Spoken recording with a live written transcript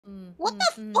What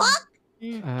the fuck?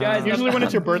 Guys, usually when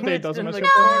it's your birthday, it doesn't mess you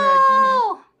up.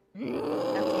 No!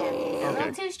 Okay, a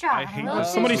little too strong.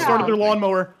 Somebody started their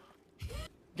lawnmower.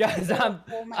 Guys, I'm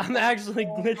Oh my actually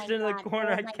God, glitched oh into the my corner.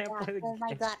 God, I can't play the game. Oh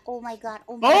my god, oh my god,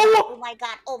 oh Oh! my god, oh my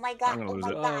god, oh my god, I'm gonna oh lose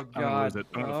my it. god. Oh I'm gonna lose god. it.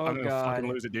 I'm Oh gonna fucking god.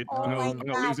 lose it, dude. Oh I'm my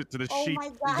gonna lose it to the Oh sheep. my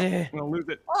god. Bleh. I'm gonna lose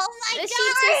it. Oh my The god.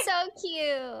 sheeps are so I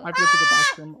cute. have to go to the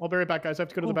bathroom. I'll be right back, guys. I have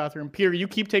to go to the bathroom. Pierre, you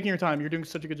keep taking your time. You're doing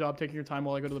such a good job taking your time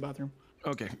while I go to the bathroom.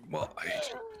 Okay. Well, I hate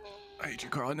you. I hate you,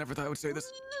 Carl. I never thought I would say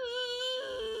this.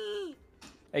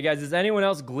 Hey guys, is anyone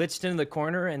else glitched into the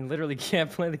corner and literally can't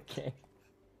play the game?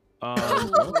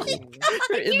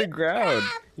 In the ground.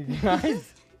 You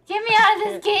guys? Get me out of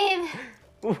this game.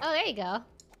 Oh, there you go.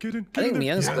 Get in. I think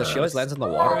Miyoung's she always lands in the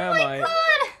water. Where am I?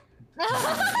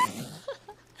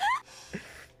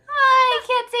 I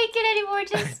can't take it anymore.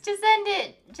 Just end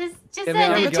it. Just Yeah, end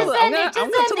man, it. I'm Just gonna- end it. Just I'm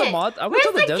end gonna tell the it. mod. I'm gonna Where's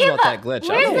tell the the devs give about that up? glitch.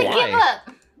 I Where's don't the know give why.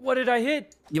 up? What did I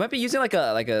hit? You might be using like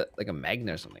a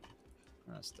magnet or something.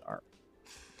 Star.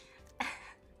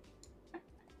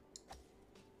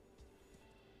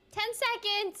 10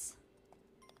 seconds.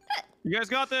 You guys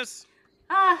got this.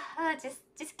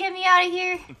 Just get me out of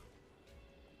here.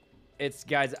 It's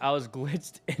guys, I was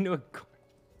glitched into a corner.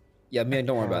 Yeah, man,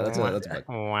 don't worry about it. That's a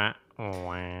bug.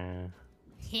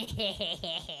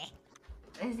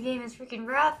 This game is freaking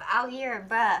rough out here,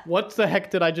 bruh. What the heck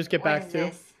did I just get What back is to?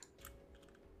 this?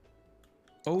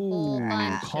 Oh,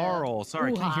 bunch Carl.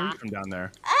 Sorry, I can't hear you hoo-ha. from down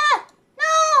there. Ah!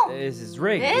 No! This is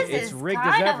rigged. This It's is rigged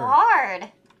kind as of ever.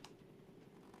 hard.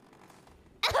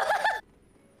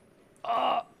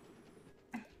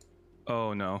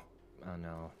 Oh no. Oh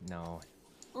no, no.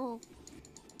 Oh.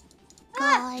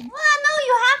 God. Well, no,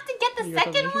 you have to get the You got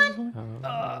second those one. issues or something?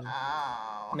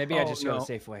 Oh. Maybe I Oh, just no. go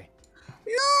to Safeway.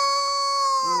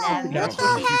 Never. No. What the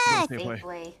heck? Safeway.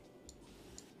 Safeway.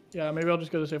 Yeah, maybe I'll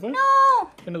just go to Safeway. No.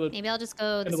 Into the. Maybe I'll just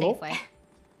go the In the bowl? Safeway.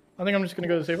 I think I'm just gonna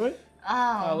go to Safeway.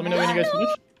 Oh. Let me know when you guys no.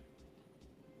 finish.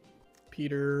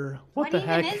 Peter, what the even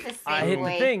heck? is the Safeway? I hit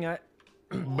the thing.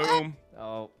 Boom.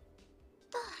 Oh.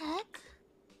 The heck?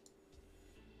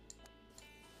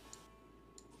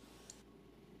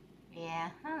 Yeah,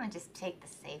 I'm gonna just take the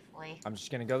Safeway. I'm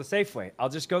just gonna go the Safeway. I'll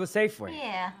just go the Safeway.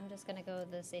 Yeah. I'm just gonna go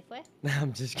the Safeway.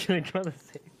 I'm just gonna go the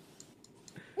Safeway.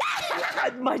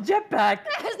 My jetpack!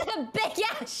 There's a big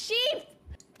ass sheep!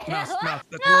 Mouse, mouse.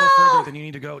 That's a little further than you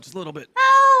need to go. Just a little bit.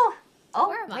 Oh. Oh,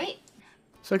 Where am I? wait.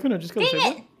 Sekuno, just go to Dang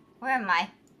Safeway. it. Where am I?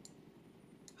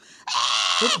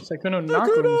 Sekuno not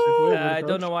going to Safeway. I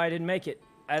don't know why I didn't make it.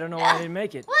 I don't know why I didn't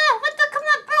make it. What the? Come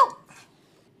on, bro.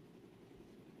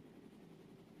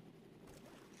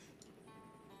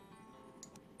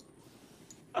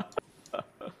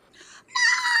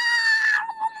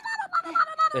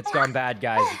 It's gone bad,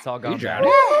 guys. It's all gone bad.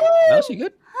 drowning? No, she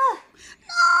good?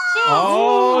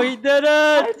 Oh, he did it!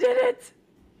 I did it!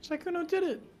 Sekuno did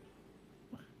it.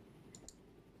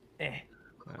 Eh.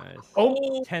 Nice.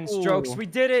 Oh, 10 strokes. We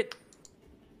did it!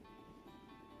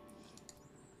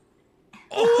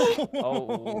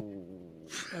 Oh.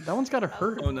 yeah, that one's gotta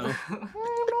hurt. Oh no.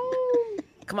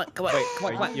 Come on, come on. Wait, come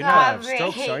on, come on. you're not out of God,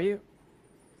 strokes, Ray. are you?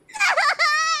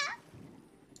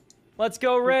 Let's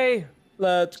go, Ray!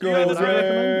 Let's go, go,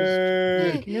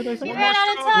 Ray. Ray. Can you guys You think ran out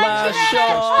of time. Last You ran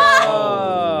out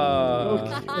of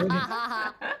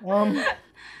shot! Um,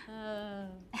 Uh,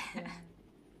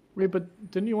 wait,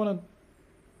 but didn't you want to?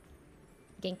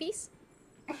 Gang piece?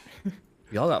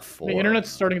 Y'all got 4. The internet's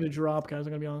starting to drop, guys.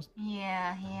 I'm gonna be honest.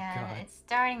 Yeah, God. it's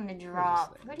starting to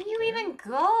drop. thing? Where do you even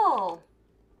go?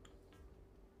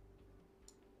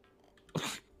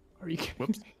 Are you kidding?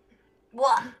 Whoops. me?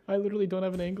 What? I literally don't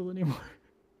have an angle anymore.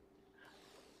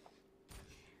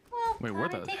 Well, Wait, where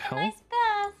time to the take hell? a nice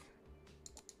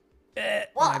bath.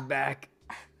 My back.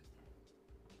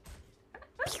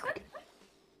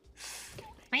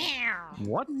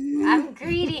 What? I'm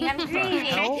greedy. I'm greedy.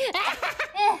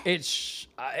 It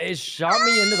shot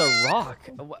me into the rock.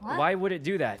 Why would it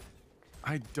do that?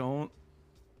 I don't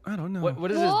know.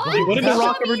 What is this? What? blue What did the dot?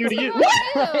 rock ever do to you?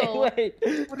 Ew. Wait,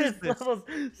 What is this this? level's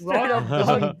straight up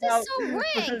bugged out. This is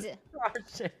so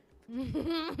rigged.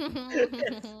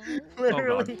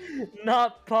 Literally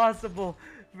not possible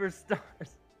for stars.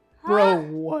 Bro,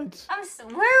 what?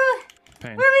 Where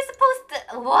Pain. are we supposed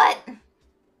to? What?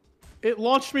 It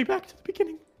launched me back to the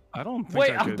beginning. I don't think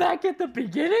Wait, I I'm could. back at the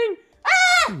beginning?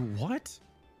 What?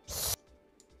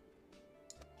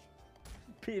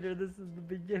 Peter, this is the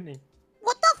beginning.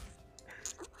 What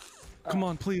the? Come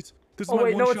on, please. This is Oh my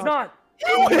wait, one no, shot. it's not.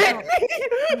 You hit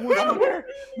me! One shot.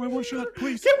 My one shot,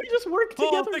 please. Can we just work Oh,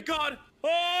 together? thank God.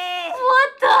 Oh!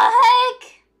 What the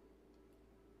heck?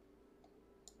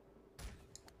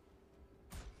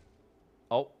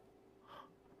 Oh,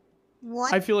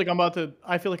 What? I feel like I'm about to hit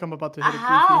a goofy.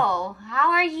 How?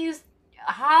 How are you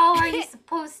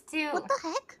supposed to? What the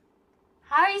heck?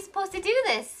 How are you supposed to do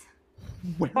this?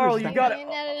 Carl, you got it.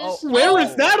 Where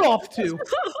is that off to?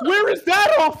 Where is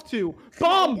that off to?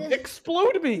 Bomb!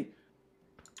 Explode me!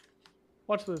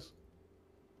 Watch this.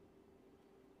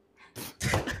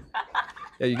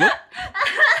 Yeah, you good?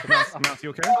 Mouse, you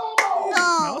okay?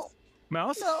 No.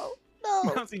 Mouse? No. No.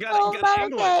 Mouse, you gotta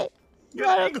angle it. You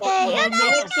gotta angle it.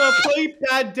 Alexa, play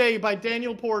Bad Day by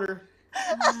Daniel Porter.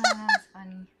 Oh, that's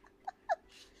funny.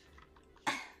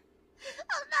 I'm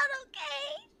not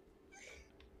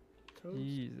okay.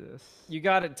 Jesus. You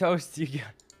got it, Toast. You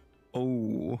got.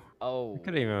 Oh. Oh. I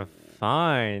couldn't even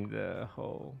find the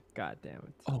whole. God damn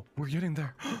it. Oh, we're getting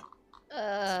there.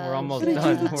 We're almost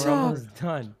done. We're almost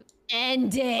done.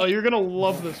 End it. Oh, you're gonna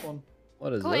love this one.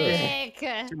 What is this?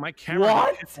 Quick. Dude, my camera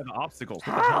got hit by the obstacles.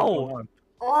 What the hell is going on?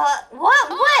 What?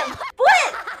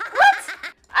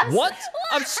 What?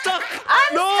 I'm stuck.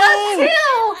 I'm No! stuck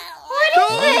too. What is No!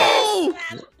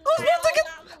 I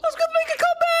was gonna make a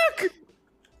comeback.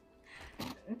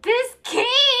 this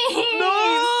game? No!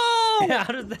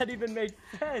 How does that even make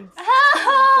sense?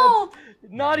 Help!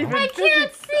 Not even. I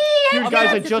can't see. Dude, guys,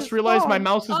 I just realized my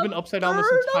mouse has been upside down this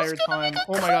entire time.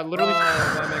 Oh my god, literally.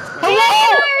 Hello?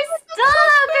 You're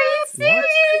stuck. Are you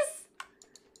serious?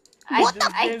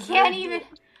 I can't even.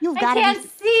 You've I got can't to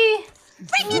see.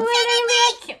 Literally,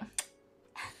 I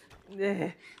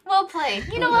can't. Well played.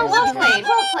 You know what? Well played.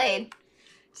 Well played.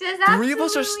 Just Three of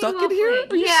us are absolutely stuck well in here?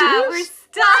 played. Are you Yeah, serious? we're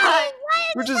stuck.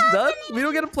 We're just done? We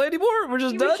don't get to play anymore? We're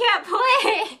just We done? can't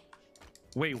play.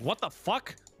 Wait, what the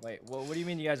fuck? Wait, what do you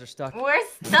mean you guys are stuck? We're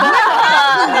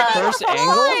stuck. First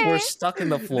angle, we're stuck in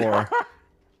the floor.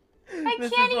 I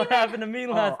This can't is what even. happened to me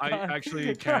last I time.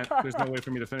 actually can't. There's no way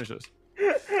for me to finish this.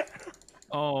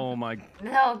 Oh my.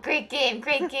 No, great game.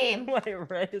 Great game. Wait,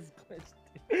 Ray is glitched.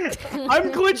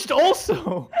 I'm glitched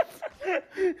also.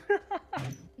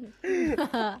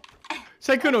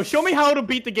 Saikuno, show me how to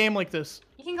beat the game like this.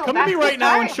 You can go Come back to me to right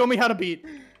now and start. show me how to beat.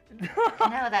 No,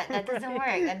 that doesn't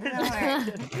work. That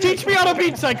doesn't work. Teach me how to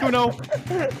beat, Saikuno.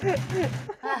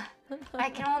 I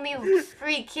can only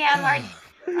free cam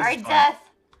our death.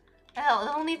 Oh,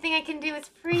 the only thing I can do is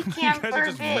free You cam guys for are a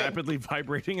just bit. rapidly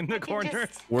vibrating in the corner.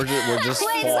 We're just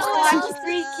Wait, fucked. watch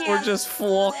free cam. We're just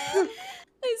fucked.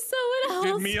 Someone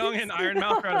Dude, else. Miyoung and Iron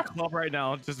Mouth are at a club right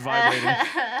now, just vibrating.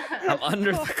 I'm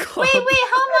under the club. Wait, how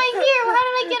am I here? How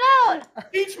did I get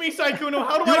out? Teach me, Saikuno.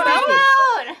 How do Get I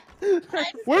out! beat this?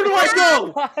 Where do I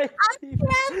go? Why?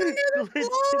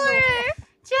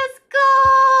 Just go!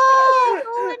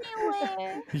 go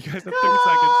anywhere. You guys have 30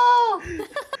 seconds.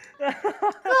 Go!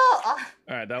 Go!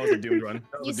 Alright, that was a doomed run.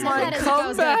 That You was a said doomed that run. as if I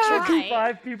was gonna try.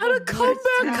 5 people. How to come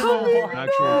glitched. back? Come in.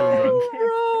 Actual doomed run.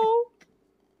 Bro.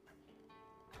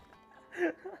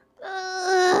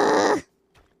 Ugh.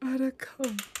 How to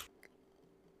come?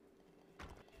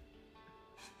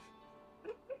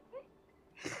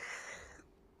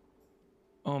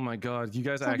 Oh my god, you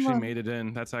guys actually made it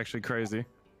in. That's actually crazy.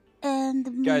 And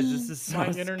me. Guys, this is so My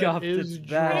internet scuffed. is It's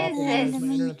bad. What dropping. is My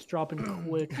this? internet's dropping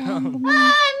quick. And me.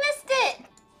 Ah, I missed it!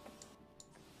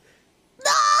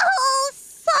 No,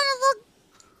 son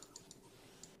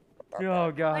of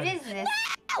Oh god. What is this?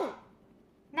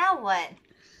 Now what?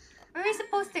 Where are we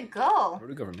supposed to go? Where do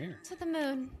we go from here? To the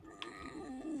moon.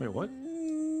 Wait, what? a.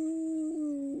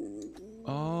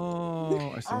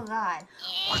 Oh, I see. Oh god.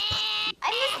 I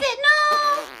missed it! No!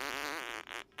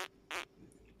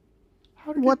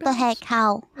 How did What it the bounce? heck?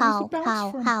 How? Where's the How? bounce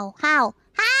How? from? How? How?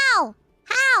 How?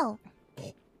 How?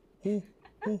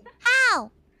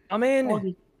 How? I'm in.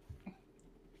 Augie.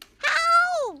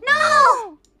 How?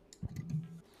 No!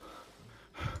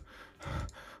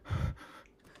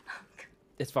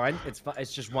 It's fine. It's fine.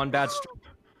 It's just one bad stroke.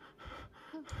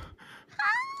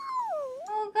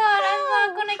 Oh god, I'm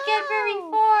not gonna get very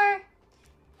far.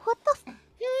 What the?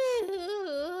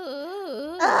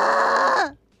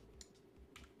 Ugh.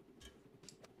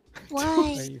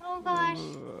 Why? Oh gosh.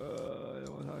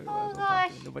 Oh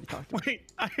gosh. Nobody talked to me. Wait,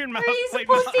 Iron Mouth. Where are you wait,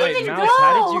 supposed to Mouse- even Mouse,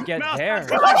 how did you go? get Mouse, there?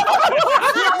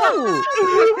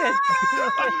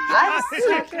 I'm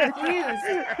so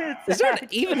confused. Is there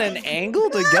even an angle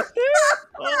to get there?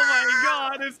 Oh my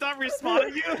god, it's not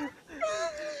respawning you.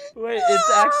 Wait, it's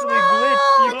actually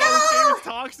glitched. You Oh, this game is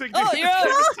toxic, dude. Oh, This you're game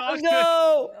is out. toxic.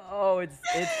 No. Oh, it's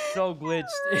so glitched.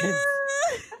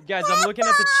 Guys, I'm looking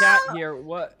at the chat here.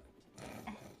 What?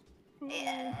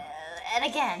 And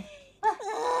again. What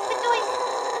are you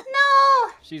doing?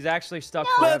 No! She's actually stuck No.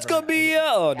 forever. Let's go be.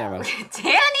 Oh, never mind.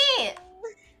 Danny!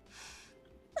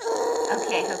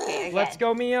 Okay, again. Let's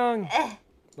go, Miyoung. Eh,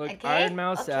 Look, Okay, Iron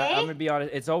Mouse, okay. I'm gonna be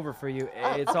honest. It's over for you.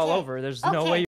 It's all okay, over. There's no okay. way